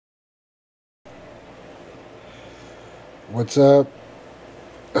What's up?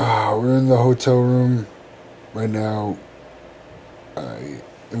 We're in the hotel room right now. I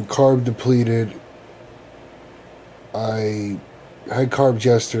am carb depleted. I had carbs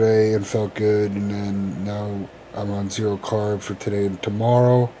yesterday and felt good, and then now I'm on zero carb for today and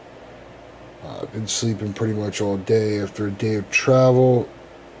tomorrow. I've been sleeping pretty much all day. After a day of travel,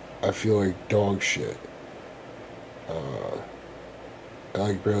 I feel like dog shit.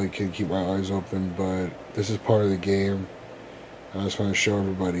 I barely can keep my eyes open, but this is part of the game. I just want to show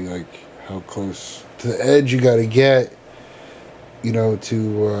everybody how close to the edge you got to get,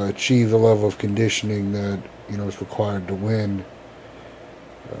 to achieve the level of conditioning that is required to win.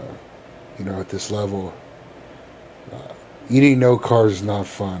 At this level, eating no carbs is not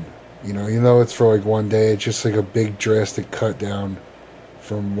fun. It's for one day. It's just a big drastic cut down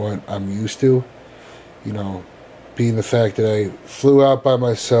from what I'm used to. Being the fact that I flew out by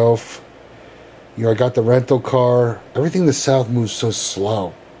myself. I got the rental car. Everything in the South moves so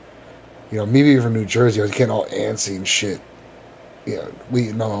slow. Maybe even New Jersey, I was getting all antsy and shit.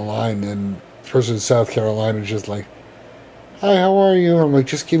 Waiting on the line, and the person in South Carolina is just like, "Hi, how are you?" I'm like,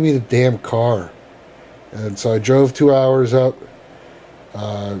 "Just give me the damn car." And so I drove 2 hours up,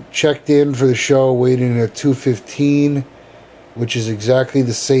 checked in for the show, waiting at 2:15, which is exactly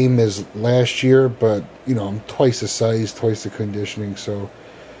the same as last year, but, I'm twice the size, twice the conditioning, so,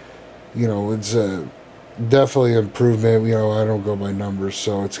 it's definitely an improvement. I don't go by numbers,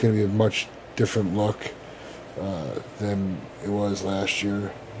 so it's going to be a much different look than it was last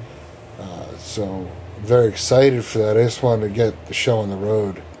year. So I'm very excited for that. I just wanted to get the show on the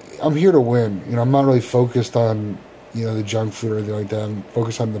road. I'm here to win. I'm not really focused on, the junk food or anything like that. I'm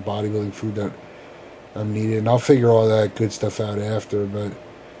focused on the bodybuilding food that I'm needed. And I'll figure all that good stuff out after, but,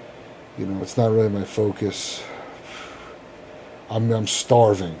 it's not really my focus. I'm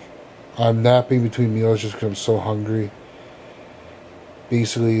starving. I'm napping between meals just because I'm so hungry.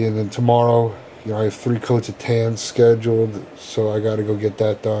 Basically, and then tomorrow, I have 3 coats of tan scheduled, so I got to go get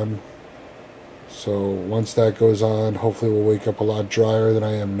that done. So once that goes on, hopefully we'll wake up a lot drier than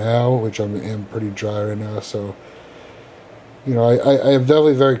I am now, which I am pretty dry right now. So, I am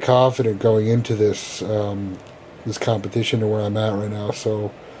definitely very confident going into this this competition and where I'm at right now. So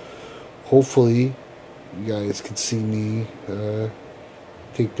hopefully you guys can see me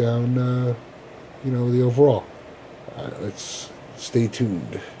take down, the overall. Let's stay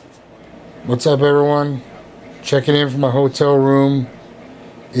tuned. What's up, everyone? Checking in from my hotel room.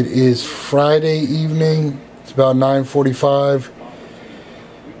 It is Friday evening. It's about 9:45.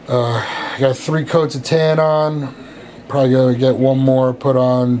 I got 3 coats of tan on. Probably gonna get one more put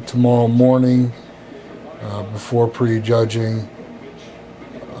on tomorrow morning before prejudging.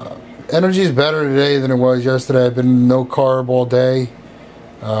 Energy is better today than it was yesterday. I've been no carb all day.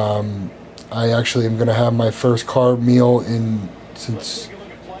 I actually am gonna have my first carb meal since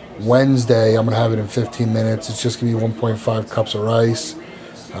Wednesday. I'm gonna have it in 15 minutes. It's just gonna be 1.5 cups of rice,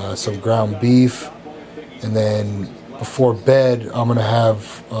 some ground beef, and then before bed I'm gonna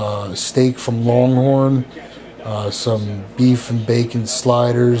have steak from Longhorn, some beef and bacon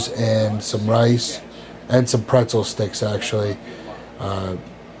sliders, and some rice, and some pretzel sticks. Actually,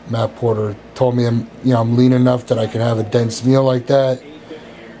 Matt Porter told me I'm lean enough that I can have a dense meal like that.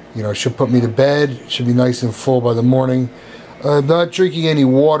 It should put me to bed. Should be nice and full by the morning. I'm not drinking any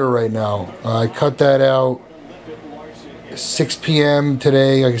water right now. I cut that out 6 p.m.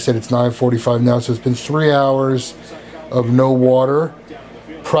 today. Like I said, it's 9:45 now, so it's been 3 hours of no water.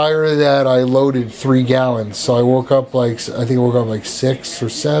 Prior to that, I loaded 3 gallons. So I woke up I woke up 6 or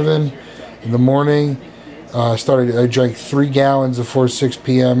 7 in the morning. I drank 3 gallons before 6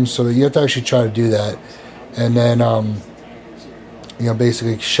 p.m. So you have to actually try to do that, and then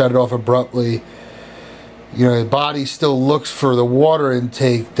basically shut it off abruptly. The body still looks for the water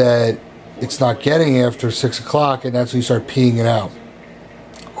intake that it's not getting after 6 o'clock, and that's when you start peeing it out.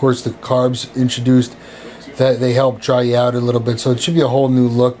 Of course, the carbs introduced, that they help dry you out a little bit, so it should be a whole new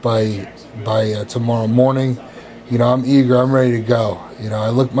look by tomorrow morning. I'm eager. I'm ready to go. I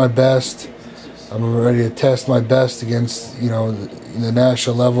look my best. I'm ready to test my best against the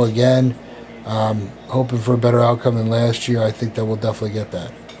national level again. Hoping for a better outcome than last year. I think that we'll definitely get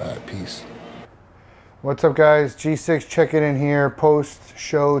that. Peace. What's up, guys? G6 checking in here.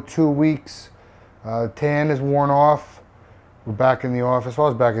 Post-show 2 weeks. Tan is worn off. We're back in the office. Well, I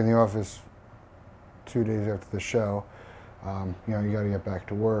was back in the office 2 days after the show. You got to get back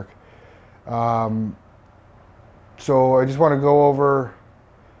to work. So I just want to go over,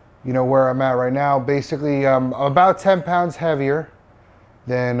 where I'm at right now. Basically, I'm about 10 pounds heavier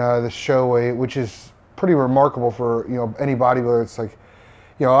than the show weight, which is pretty remarkable for any bodybuilder. It's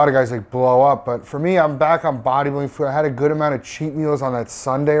you know, a lot of guys like blow up, but for me, I'm back on bodybuilding food. I had a good amount of cheat meals on that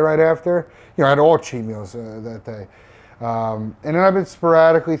Sunday right after. You know, I had all cheat meals that day. And then I've been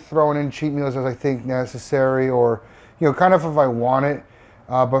sporadically throwing in cheat meals as I think necessary, or, you know, kind of if I want it.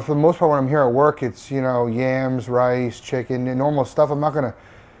 But for the most part, when I'm here at work, it's, you know, yams, rice, chicken, and normal stuff. I'm not going to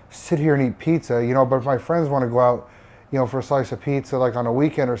sit here and eat pizza, you know, but if my friends want to go out, you know, for a slice of pizza, like on a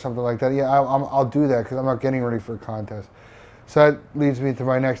weekend or something like that, yeah, I'll do that because I'm not getting ready for a contest. So that leads me to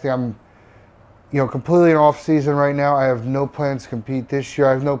my next thing. I'm, you know, completely in off season right now. I have no plans to compete this year.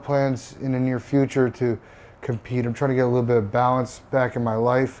 I have no plans in the near future to compete. I'm trying to get a little bit of balance back in my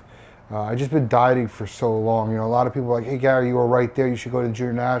life. I've just been dieting for so long. You know, a lot of people are like, hey, Gary, you were right there. You should go to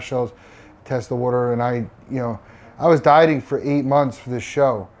Junior Nationals, test the water. And I was dieting for 8 months for this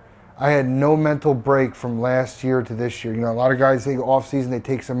show. I had no mental break from last year to this year. You know, a lot of guys think off season, they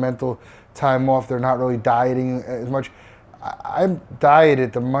take some mental time off. They're not really dieting as much. I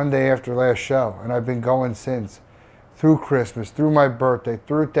dieted the Monday after last show, and I've been going since. Through Christmas, through my birthday,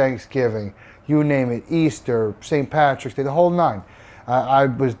 through Thanksgiving, you name it, Easter, St. Patrick's Day, the whole nine. I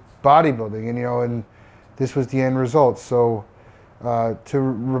was bodybuilding, and, you know, and this was the end result. So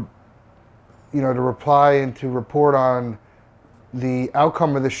to reply and to report on the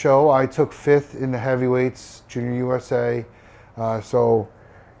outcome of the show, I took 5th in the heavyweights, Junior USA. So,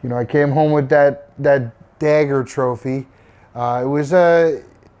 you know, I came home with that dagger trophy. It was an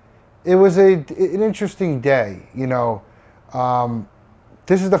interesting day, you know.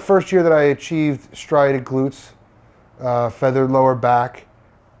 This is the first year that I achieved striated glutes, feathered lower back,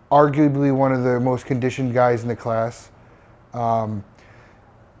 arguably one of the most conditioned guys in the class.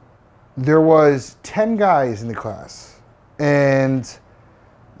 There was 10 guys in the class, and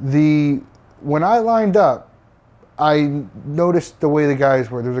when I lined up, I noticed the way the guys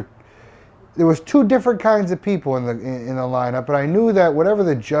were. There was 2 different kinds of people in the lineup, but I knew that whatever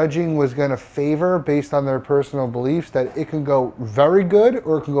the judging was going to favor based on their personal beliefs, that it can go very good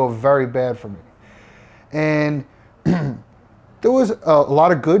or it can go very bad for me. And there was a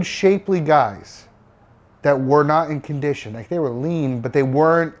lot of good, shapely guys that were not in condition. Like, they were lean, but they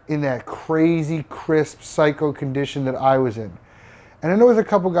weren't in that crazy, crisp, psycho condition that I was in. And then there was a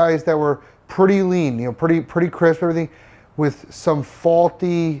couple guys that were pretty lean, you know, pretty crisp, everything, with some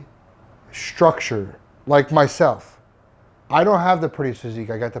faulty structure, like myself. I don't have the prettiest physique.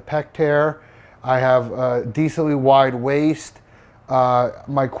 I got the pec tear. I have a decently wide waist.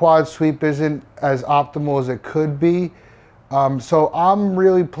 My quad sweep isn't as optimal as it could be. So I'm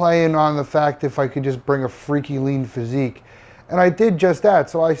really playing on the fact if I could just bring a freaky lean physique. And I did just that.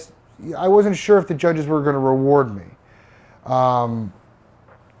 So I wasn't sure if the judges were going to reward me.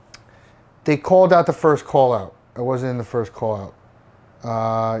 They called out the first call out. I wasn't in the first call out.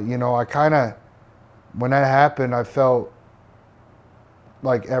 You know, when that happened, I felt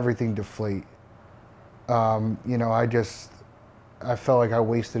like everything deflate. You know, I felt like I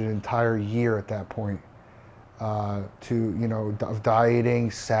wasted an entire year at that point, you know, of dieting,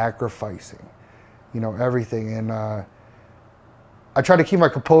 sacrificing, you know, everything. And I tried to keep my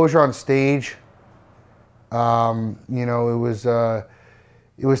composure on stage. You know,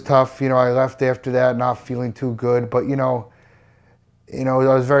 it was tough. You know, I left after that not feeling too good, but, you know, I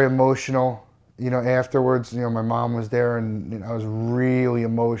was very emotional, you know, afterwards. You know, my mom was there, and, you know, I was really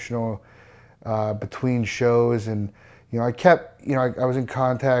emotional between shows. And, you know, I kept, you know, I was in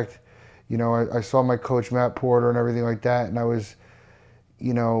contact. You know, I saw my coach, Matt Porter, and everything like that. And I was,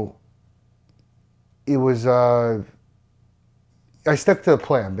 you know, it was, I stuck to the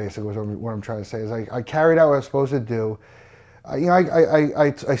plan, basically, what I'm trying to say. Is I carried out what I was supposed to do. You know,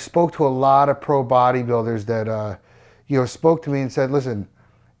 I spoke to a lot of pro bodybuilders that, you know, spoke to me and said, listen,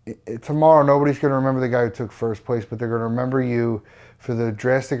 tomorrow nobody's going to remember the guy who took first place, but they're going to remember you for the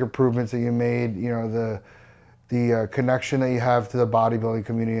drastic improvements that you made, you know, the connection that you have to the bodybuilding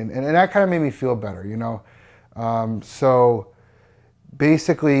community. And that kind of made me feel better, you know. So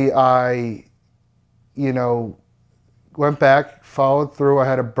basically I, you know, went back, followed through. I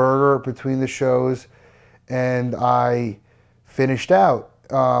had a burger between the shows, and I finished out.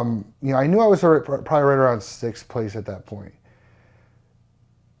 You know, I knew I was probably right around 6th place at that point.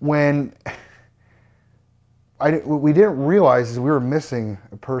 When we didn't realize is we were missing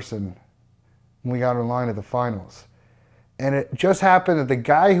a person when we got in line at the finals. And it just happened that the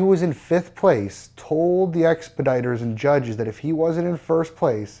guy who was in 5th place told the expediters and judges that if he wasn't in 1st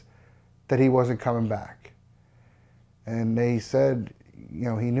place, that he wasn't coming back. And they said, you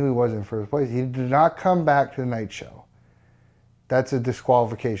know, he knew he wasn't in 1st place. He did not come back to the night show. That's a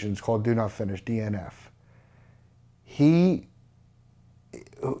disqualification. It's called do not finish, DNF.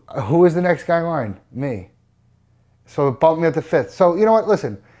 Who was the next guy in line? Me. So it bumped me up to 5th. So you know what?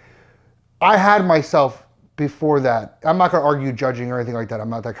 Listen, I had myself before that. I'm not going to argue judging or anything like that. I'm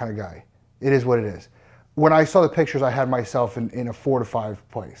not that kind of guy. It is what it is. When I saw the pictures, I had myself in a 4 to 5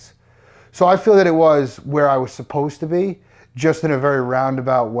 place. So I feel that it was where I was supposed to be, just in a very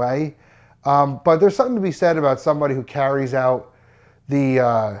roundabout way. But there's something to be said about somebody who carries out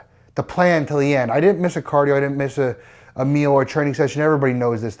the plan till the end. I didn't miss a cardio. I didn't miss a meal or a training session. Everybody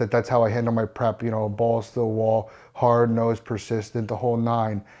knows this, that's how I handle my prep. You know, balls to the wall, hard nosed, persistent, the whole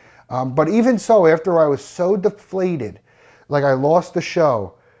 9. But even so, after I was so deflated, like I lost the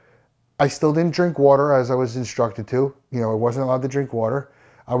show, I still didn't drink water as I was instructed to. You know, I wasn't allowed to drink water.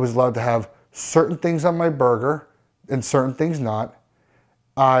 I was allowed to have certain things on my burger and certain things not.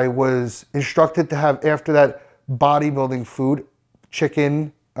 I was instructed to have, after that, bodybuilding food,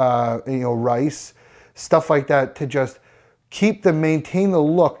 chicken, rice, stuff like that, to just maintain the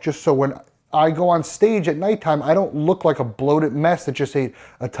look, just so when I go on stage at nighttime, I don't look like a bloated mess that just ate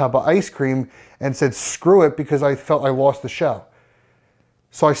a tub of ice cream and said screw it because I felt I lost the show.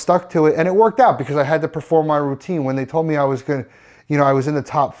 So I stuck to it, and it worked out because I had to perform my routine. When they told me I was going to, I was in the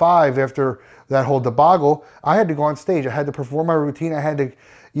top 5 after that whole debacle, I had to go on stage. I had to perform my routine. I had to,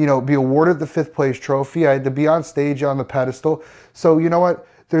 be awarded the 5th place trophy. I had to be on stage on the pedestal. So you know what?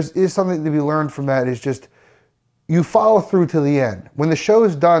 There is something to be learned from that, is just you follow through to the end. When the show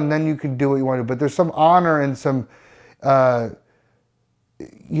is done, then you can do what you want to do. But there's some honor and some,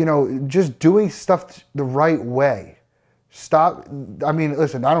 just doing stuff the right way. Stop. I mean,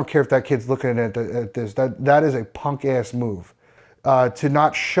 listen, I don't care if that kid's looking at this. That is a punk ass move. To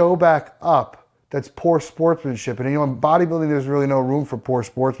not show back up, that's poor sportsmanship. And in bodybuilding, there's really no room for poor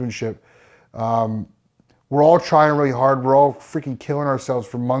sportsmanship. We're all trying really hard. We're all freaking killing ourselves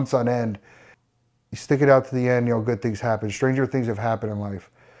for months on end. You stick it out to the end, good things happen. Stranger things have happened in life.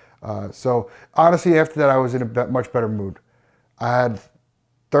 So honestly, after that, I was in a much better mood. I had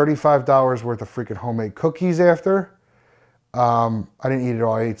 $35 worth of freaking homemade cookies after. I didn't eat it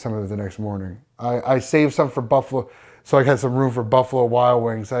all. I ate some of it the next morning. I saved some for Buffalo, so I had some room for Buffalo Wild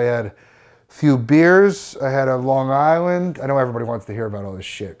Wings. I had a few beers. I had a Long Island. I know everybody wants to hear about all this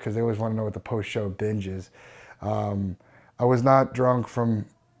shit because they always want to know what the post-show binge is. I was not drunk from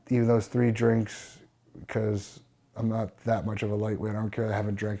even those 3 drinks because I'm not that much of a lightweight. I don't care. I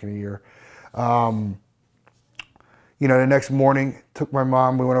haven't drank in a year. The next morning, took my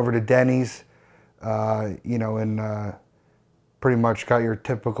mom. We went over to Denny's, and pretty much got your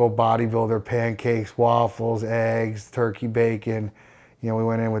typical bodybuilder pancakes, waffles, eggs, turkey bacon. We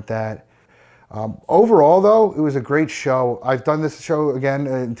went in with that. Overall, though, it was a great show. I've done this show again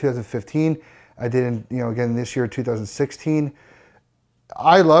in 2015. I did it, again this year, 2016.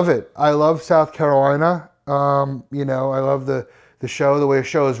 I love it. I love South Carolina. I love the show, the way the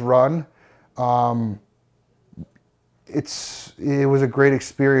show is run. It was a great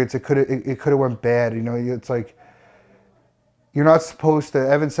experience. It could have went bad. It's like, you're not supposed to,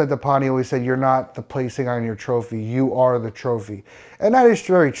 Evan Centopani always said, you're not the placing on your trophy, you are the trophy. And that is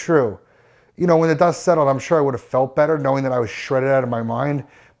very true. When the dust settled, I'm sure I would have felt better knowing that I was shredded out of my mind,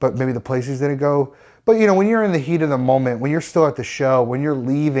 but maybe the placings didn't go. But when you're in the heat of the moment, when you're still at the show, when you're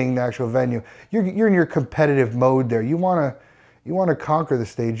leaving the actual venue, you're in your competitive mode there. You want to conquer the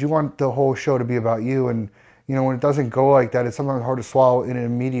stage. You want the whole show to be about you. And when it doesn't go like that, it's sometimes hard to swallow in an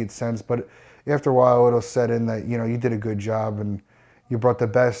immediate sense, but after a while, it'll set in that, you did a good job and you brought the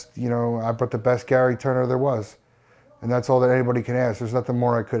best, I brought the best Gary Turner there was. And that's all that anybody can ask. There's nothing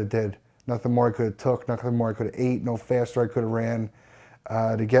more I could have did. Nothing more I could have took. Nothing more I could have ate. No faster I could have ran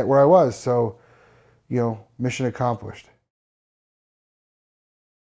to get where I was. So, mission accomplished.